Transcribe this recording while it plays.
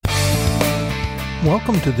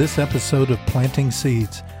Welcome to this episode of Planting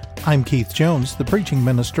Seeds. I'm Keith Jones, the preaching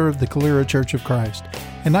minister of the Calera Church of Christ,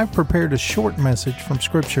 and I've prepared a short message from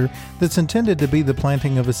Scripture that's intended to be the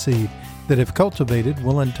planting of a seed that, if cultivated,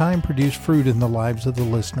 will in time produce fruit in the lives of the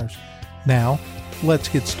listeners. Now, let's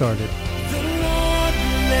get started. The Lord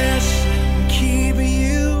bless and keep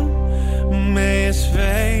you. May His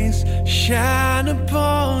face shine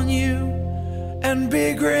upon you and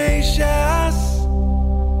be gracious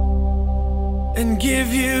and give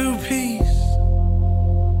you peace.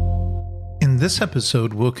 In this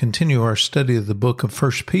episode, we'll continue our study of the book of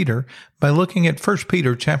 1 Peter by looking at 1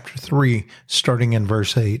 Peter chapter 3, starting in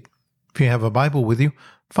verse 8. If you have a Bible with you,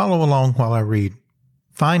 follow along while I read.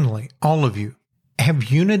 Finally, all of you, have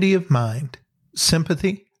unity of mind,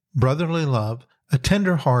 sympathy, brotherly love, a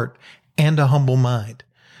tender heart, and a humble mind.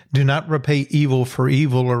 Do not repay evil for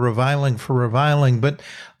evil or reviling for reviling, but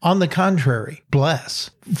on the contrary, bless.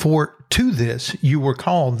 For to this you were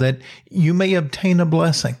called, that you may obtain a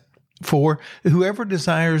blessing. For whoever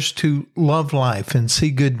desires to love life and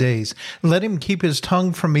see good days, let him keep his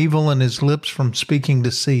tongue from evil and his lips from speaking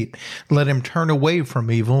deceit. Let him turn away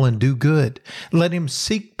from evil and do good. Let him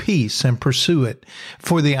seek peace and pursue it.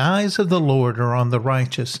 For the eyes of the Lord are on the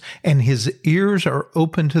righteous, and his ears are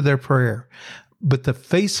open to their prayer. But the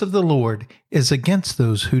face of the Lord is against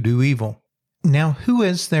those who do evil. Now who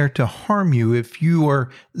is there to harm you if you are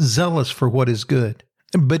zealous for what is good?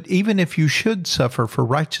 But even if you should suffer for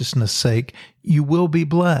righteousness' sake, you will be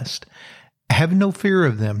blessed. Have no fear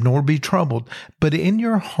of them, nor be troubled, but in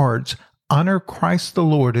your hearts honor Christ the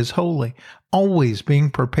Lord as holy, always being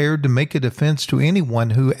prepared to make a defense to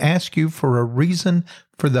anyone who asks you for a reason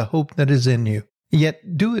for the hope that is in you.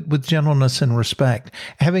 Yet do it with gentleness and respect,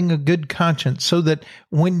 having a good conscience, so that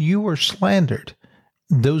when you are slandered,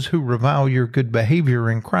 those who revile your good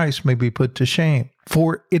behavior in Christ may be put to shame.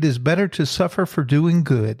 For it is better to suffer for doing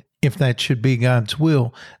good, if that should be God's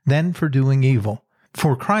will, than for doing evil.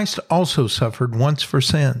 For Christ also suffered once for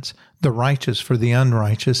sins, the righteous for the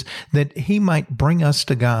unrighteous, that he might bring us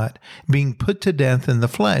to God, being put to death in the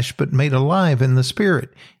flesh, but made alive in the Spirit,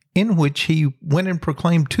 in which he went and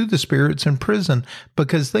proclaimed to the spirits in prison,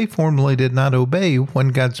 because they formerly did not obey when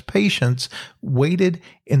God's patience waited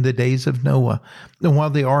in the days of Noah, while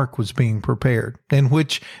the ark was being prepared, in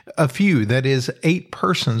which a few, that is, 8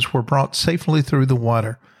 persons, were brought safely through the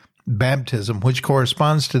water. Baptism, which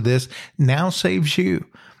corresponds to this, now saves you,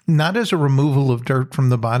 not as a removal of dirt from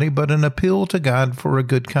the body, but an appeal to God for a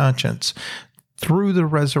good conscience, through the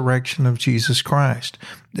resurrection of Jesus Christ,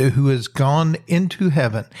 who has gone into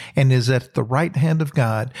heaven and is at the right hand of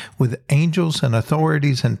God, with angels and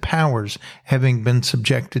authorities and powers having been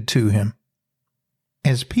subjected to him.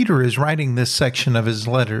 As Peter is writing this section of his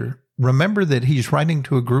letter, remember that he's writing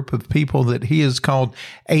to a group of people that he has called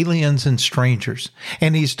aliens and strangers,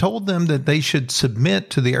 and he's told them that they should submit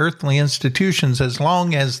to the earthly institutions as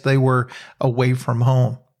long as they were away from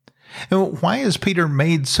home. And why has Peter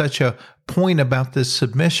made such a point about this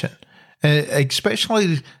submission,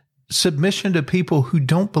 especially submission to people who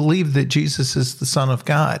don't believe that Jesus is the Son of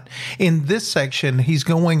God? In this section, he's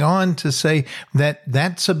going on to say that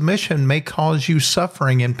that submission may cause you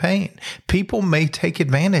suffering and pain. People may take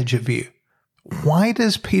advantage of you. Why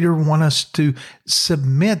does Peter want us to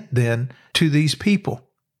submit then to these people?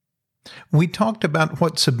 We talked about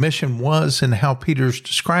what submission was and how Peter's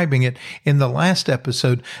describing it in the last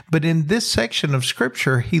episode, but in this section of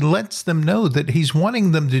Scripture, he lets them know that he's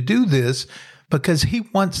wanting them to do this because he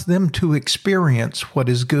wants them to experience what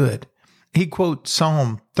is good. He quotes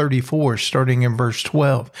Psalm 34, starting in verse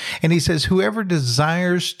 12, and he says, "Whoever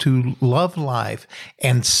desires to love life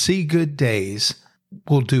and see good days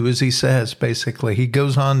will do as he says," basically. He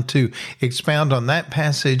goes on to expound on that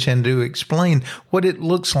passage and to explain what it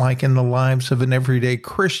looks like in the lives of an everyday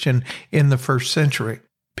Christian in the first century.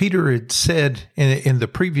 Peter had said in the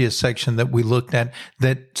previous section that we looked at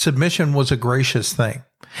that submission was a gracious thing,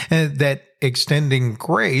 and that extending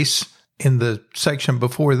grace in the section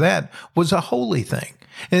before that was a holy thing,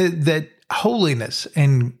 that holiness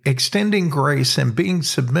and extending grace and being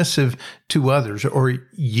submissive to others or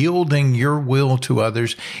yielding your will to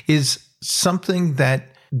others is something that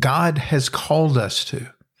God has called us to.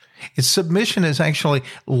 Submission is actually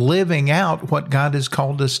living out what God has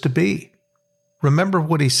called us to be. Remember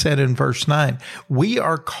what he said in verse 9. We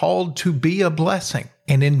are called to be a blessing,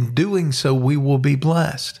 and in doing so, we will be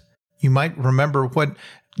blessed. You might remember what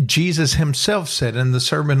Jesus himself said in the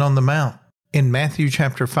Sermon on the Mount. In Matthew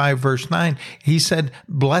chapter 5, verse 9, he said,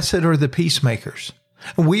 "Blessed are the peacemakers."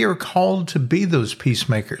 We are called to be those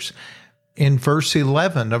peacemakers. in verse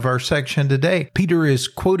 11 of our section today, Peter is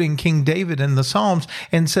quoting King David in the Psalms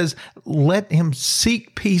and says, let him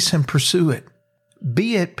seek peace and pursue it.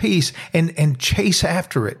 Be at peace and chase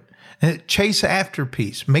after it. Chase after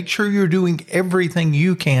peace. Make sure you're doing everything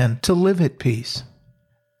you can to live at peace.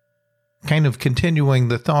 Kind of continuing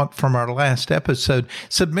the thought from our last episode,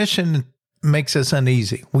 submission makes us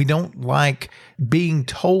uneasy. We don't like being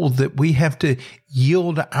told that we have to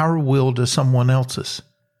yield our will to someone else's.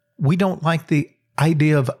 We don't like the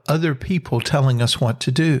idea of other people telling us what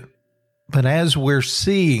to do. But as we're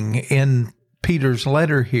seeing in Peter's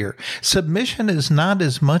letter here, submission is not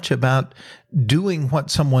as much about doing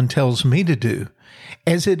what someone tells me to do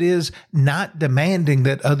as it is not demanding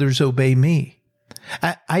that others obey me.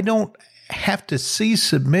 I don't have to see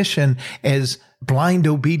submission as blind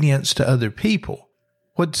obedience to other people.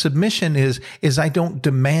 What submission is I don't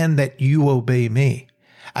demand that you obey me.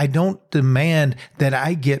 I don't demand that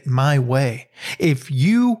I get my way. If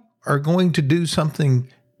you are going to do something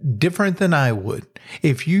different than I would,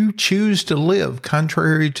 if you choose to live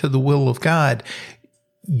contrary to the will of God,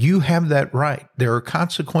 you have that right. There are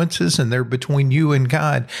consequences and they're between you and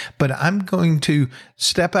God, but I'm going to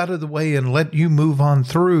step out of the way and let you move on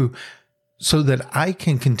through so that I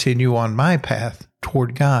can continue on my path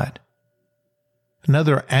toward God.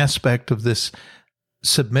 Another aspect of this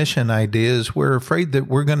submission idea is we're afraid that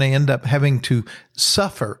we're going to end up having to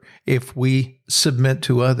suffer if we submit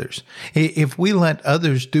to others. If we let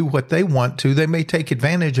others do what they want to, they may take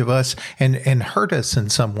advantage of us and hurt us in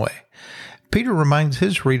some way. Peter reminds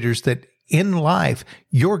his readers that in life,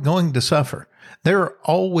 you're going to suffer. There are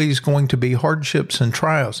always going to be hardships and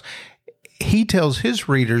trials. He tells his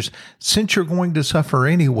readers, since you're going to suffer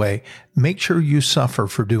anyway, make sure you suffer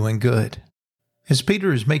for doing good. As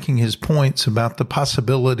Peter is making his points about the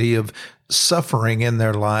possibility of suffering in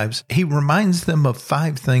their lives, he reminds them of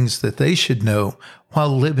 5 things that they should know while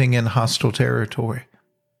living in hostile territory.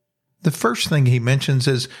 The first thing he mentions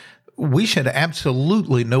is we should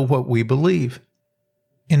absolutely know what we believe.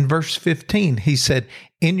 In verse 15, he said,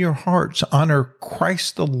 in your hearts honor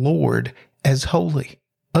Christ the Lord as holy.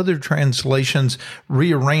 Other translations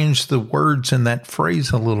rearrange the words in that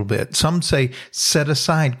phrase a little bit. Some say, set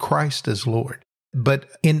aside Christ as Lord. But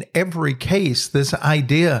in every case, this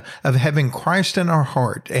idea of having Christ in our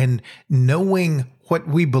heart and knowing what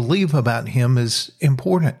we believe about him is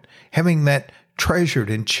important, having that treasured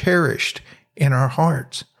and cherished in our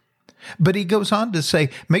hearts. But he goes on to say,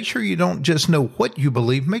 make sure you don't just know what you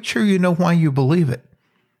believe, make sure you know why you believe it.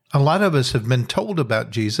 A lot of us have been told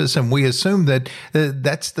about Jesus, and we assume that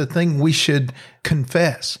that's the thing we should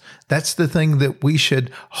confess. That's the thing that we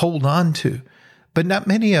should hold on to. But not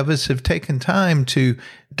many of us have taken time to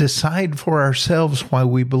decide for ourselves why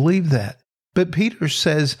we believe that. But Peter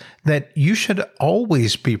says that you should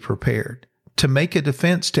always be prepared to make a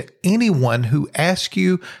defense to anyone who asks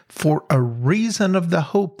you for a reason of the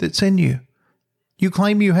hope that's in you. You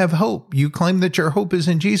claim you have hope. You claim that your hope is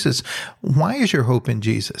in Jesus. Why is your hope in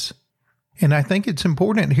Jesus? And I think it's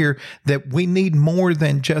important here that we need more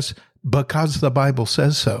than just because the Bible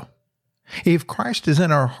says so. If Christ is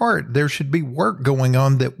in our heart, there should be work going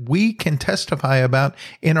on that we can testify about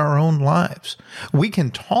in our own lives. We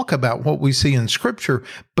can talk about what we see in Scripture,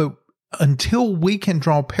 but until we can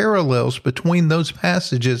draw parallels between those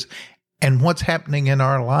passages and what's happening in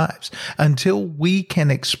our lives, until we can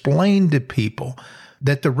explain to people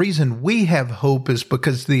that the reason we have hope is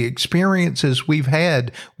because the experiences we've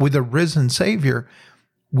had with a risen Savior,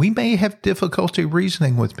 we may have difficulty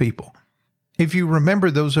reasoning with people. If you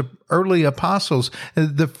remember those early apostles,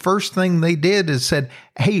 the first thing they did is said,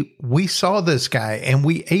 hey, we saw this guy and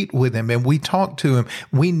we ate with him and we talked to him.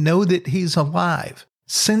 We know that he's alive.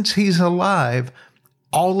 Since he's alive,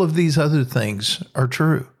 all of these other things are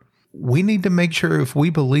true. We need to make sure if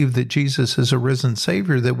we believe that Jesus is a risen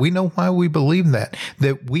Savior, that we know why we believe that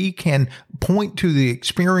we can point to the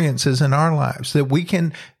experiences in our lives, that we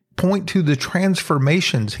can point to the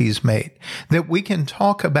transformations he's made, that we can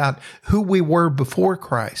talk about who we were before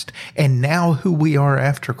Christ and now who we are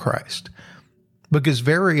after Christ. Because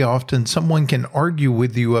very often someone can argue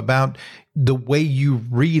with you about the way you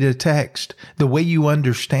read a text, the way you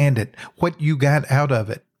understand it, what you got out of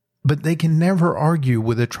it, but they can never argue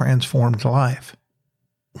with a transformed life.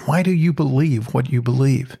 Why do you believe what you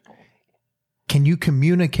believe? Can you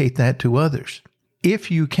communicate that to others?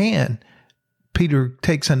 If you can, Peter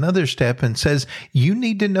takes another step and says, you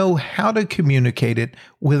need to know how to communicate it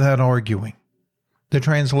without arguing. The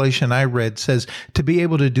translation I read says to be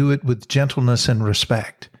able to do it with gentleness and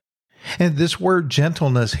respect. And this word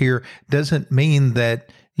gentleness here doesn't mean that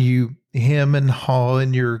you hem and haw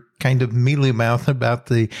and you're kind of mealy mouth about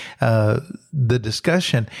the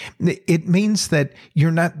discussion. It means that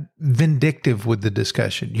you're not vindictive with the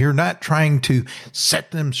discussion. You're not trying to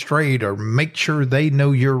set them straight or make sure they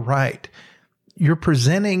know you're right. You're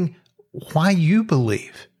presenting why you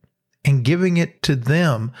believe and giving it to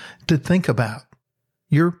them to think about.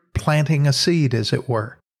 You're planting a seed, as it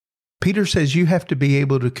were. Peter says you have to be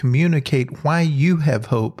able to communicate why you have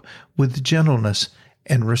hope with gentleness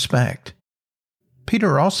and respect.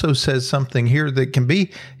 Peter also says something here that can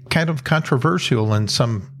be kind of controversial in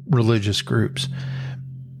some religious groups.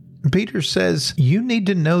 Peter says you need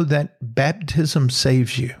to know that baptism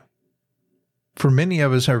saves you. For many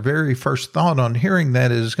of us, our very first thought on hearing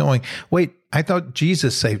that is going, wait, I thought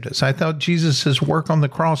Jesus saved us. I thought Jesus' work on the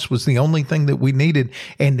cross was the only thing that we needed,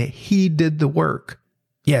 and he did the work.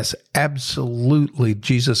 Yes, absolutely,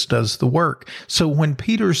 Jesus does the work. So when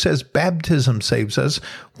Peter says baptism saves us,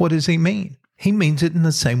 what does he mean? He means it in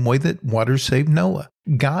the same way that water saved Noah.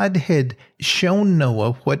 God had shown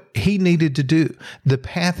Noah what he needed to do, the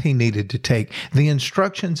path he needed to take, the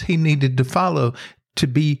instructions he needed to follow to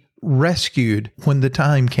be rescued when the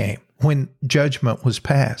time came, when judgment was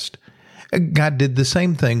passed. God did the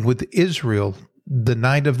same thing with Israel the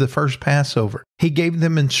night of the first Passover. He gave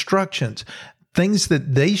them instructions, things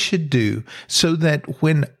that they should do so that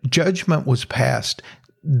when judgment was passed,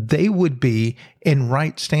 they would be in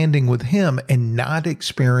right standing with him and not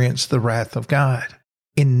experience the wrath of God.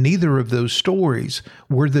 In neither of those stories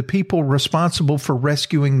were the people responsible for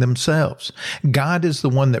rescuing themselves. God is the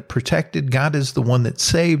one that protected. God is the one that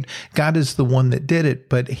saved. God is the one that did it.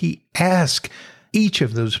 But he asked each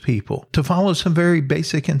of those people to follow some very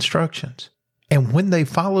basic instructions. And when they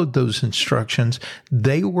followed those instructions,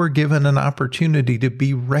 they were given an opportunity to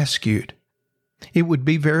be rescued. It would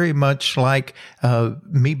be very much like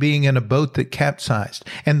me being in a boat that capsized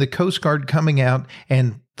and the Coast Guard coming out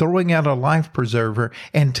and throwing out a life preserver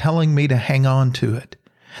and telling me to hang on to it.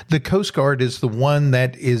 The Coast Guard is the one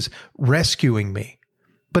that is rescuing me.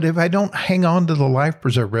 But if I don't hang on to the life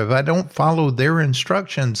preserver, if I don't follow their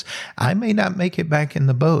instructions, I may not make it back in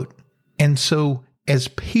the boat. And so, as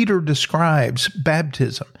Peter describes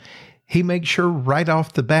baptism, he makes sure right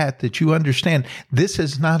off the bat that you understand this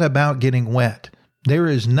is not about getting wet. There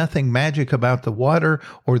is nothing magic about the water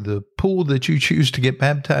or the pool that you choose to get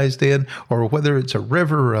baptized in, or whether it's a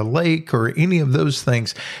river or a lake or any of those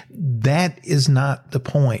things. That is not the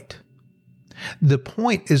point. The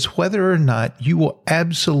point is whether or not you will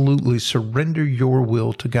absolutely surrender your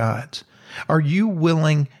will to God's. Are you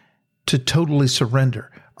willing to totally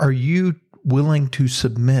surrender? Are you willing to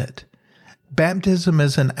submit? Baptism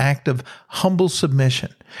is an act of humble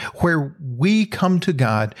submission where we come to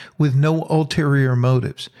God with no ulterior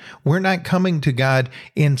motives. We're not coming to God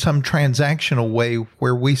in some transactional way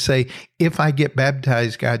where we say, if I get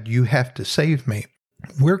baptized, God, you have to save me.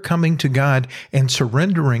 We're coming to God and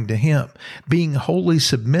surrendering to him, being wholly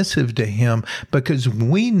submissive to him because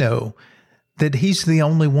we know that he's the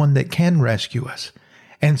only one that can rescue us.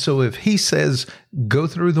 And so if he says, go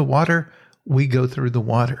through the water, we go through the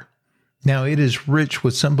water. Now, it is rich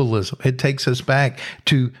with symbolism. It takes us back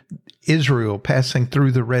to Israel passing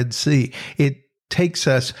through the Red Sea. It takes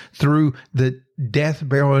us through the death,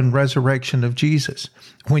 burial, and resurrection of Jesus.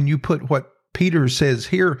 When you put what Peter says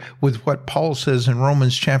here with what Paul says in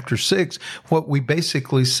Romans chapter 6, what we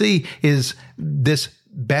basically see is this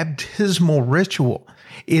baptismal ritual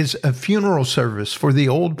is a funeral service for the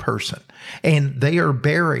old person, and they are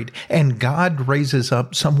buried, and God raises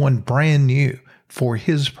up someone brand new for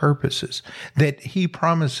his purposes, that he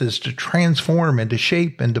promises to transform and to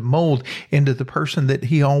shape and to mold into the person that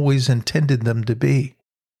he always intended them to be.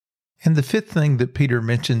 And the fifth thing that Peter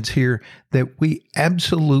mentions here that we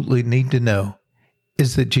absolutely need to know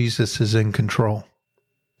is that Jesus is in control.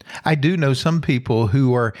 I do know some people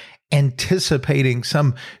who are anticipating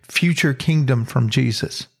some future kingdom from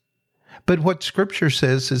Jesus. But what Scripture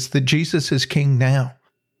says is that Jesus is king now.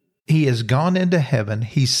 He has gone into heaven.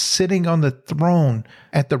 He's sitting on the throne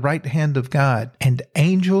at the right hand of God, and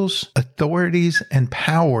angels, authorities, and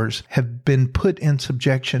powers have been put in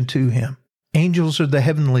subjection to him. Angels are the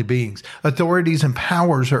heavenly beings. Authorities and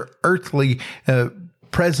powers are earthly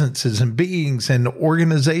presences and beings and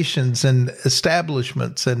organizations and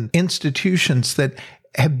establishments and institutions that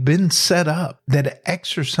have been set up that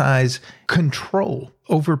exercise control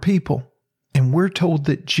over people. And we're told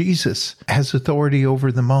that Jesus has authority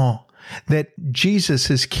over them all, that Jesus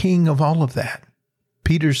is king of all of that.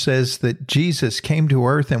 Peter says that Jesus came to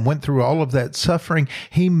earth and went through all of that suffering.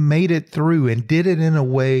 He made it through and did it in a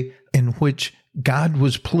way in which God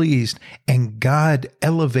was pleased, and God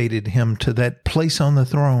elevated him to that place on the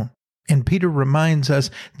throne. And Peter reminds us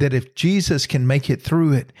that if Jesus can make it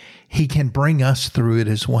through it, he can bring us through it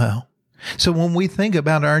as well. So when we think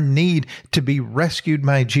about our need to be rescued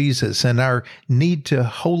by Jesus and our need to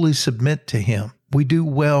wholly submit to him, we do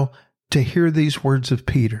well to hear these words of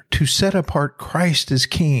Peter, to set apart Christ as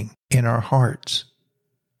King in our hearts.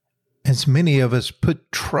 As many of us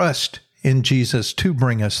put trust in Jesus to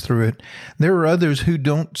bring us through it, there are others who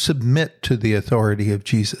don't submit to the authority of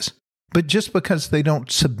Jesus. But just because they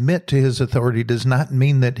don't submit to his authority does not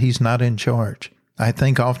mean that he's not in charge. I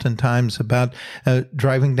think oftentimes about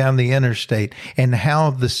driving down the interstate and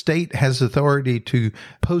how the state has authority to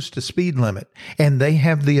post a speed limit, and they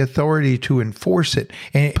have the authority to enforce it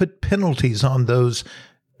and put penalties on those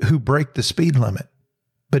who break the speed limit.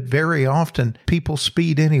 But very often people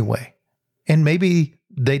speed anyway, and maybe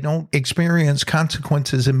they don't experience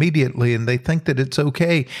consequences immediately and they think that it's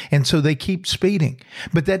okay, and so they keep speeding.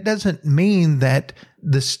 But that doesn't mean that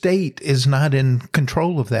the state is not in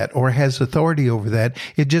control of that or has authority over that.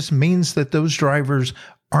 It just means that those drivers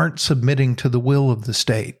aren't submitting to the will of the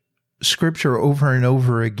state. Scripture over and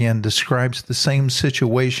over again describes the same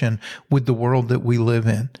situation with the world that we live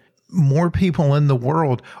in. More people in the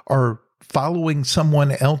world are following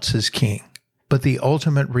someone else as king, but the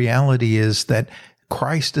ultimate reality is that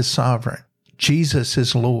Christ is sovereign, Jesus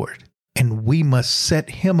is Lord, and we must set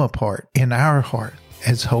him apart in our heart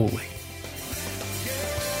as holy.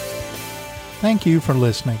 Thank you for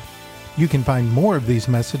listening. You can find more of these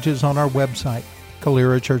messages on our website,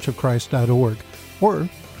 CaleraChurchOfChrist.org, or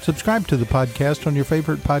subscribe to the podcast on your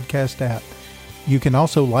favorite podcast app. You can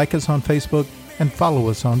also like us on Facebook and follow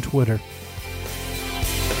us on Twitter.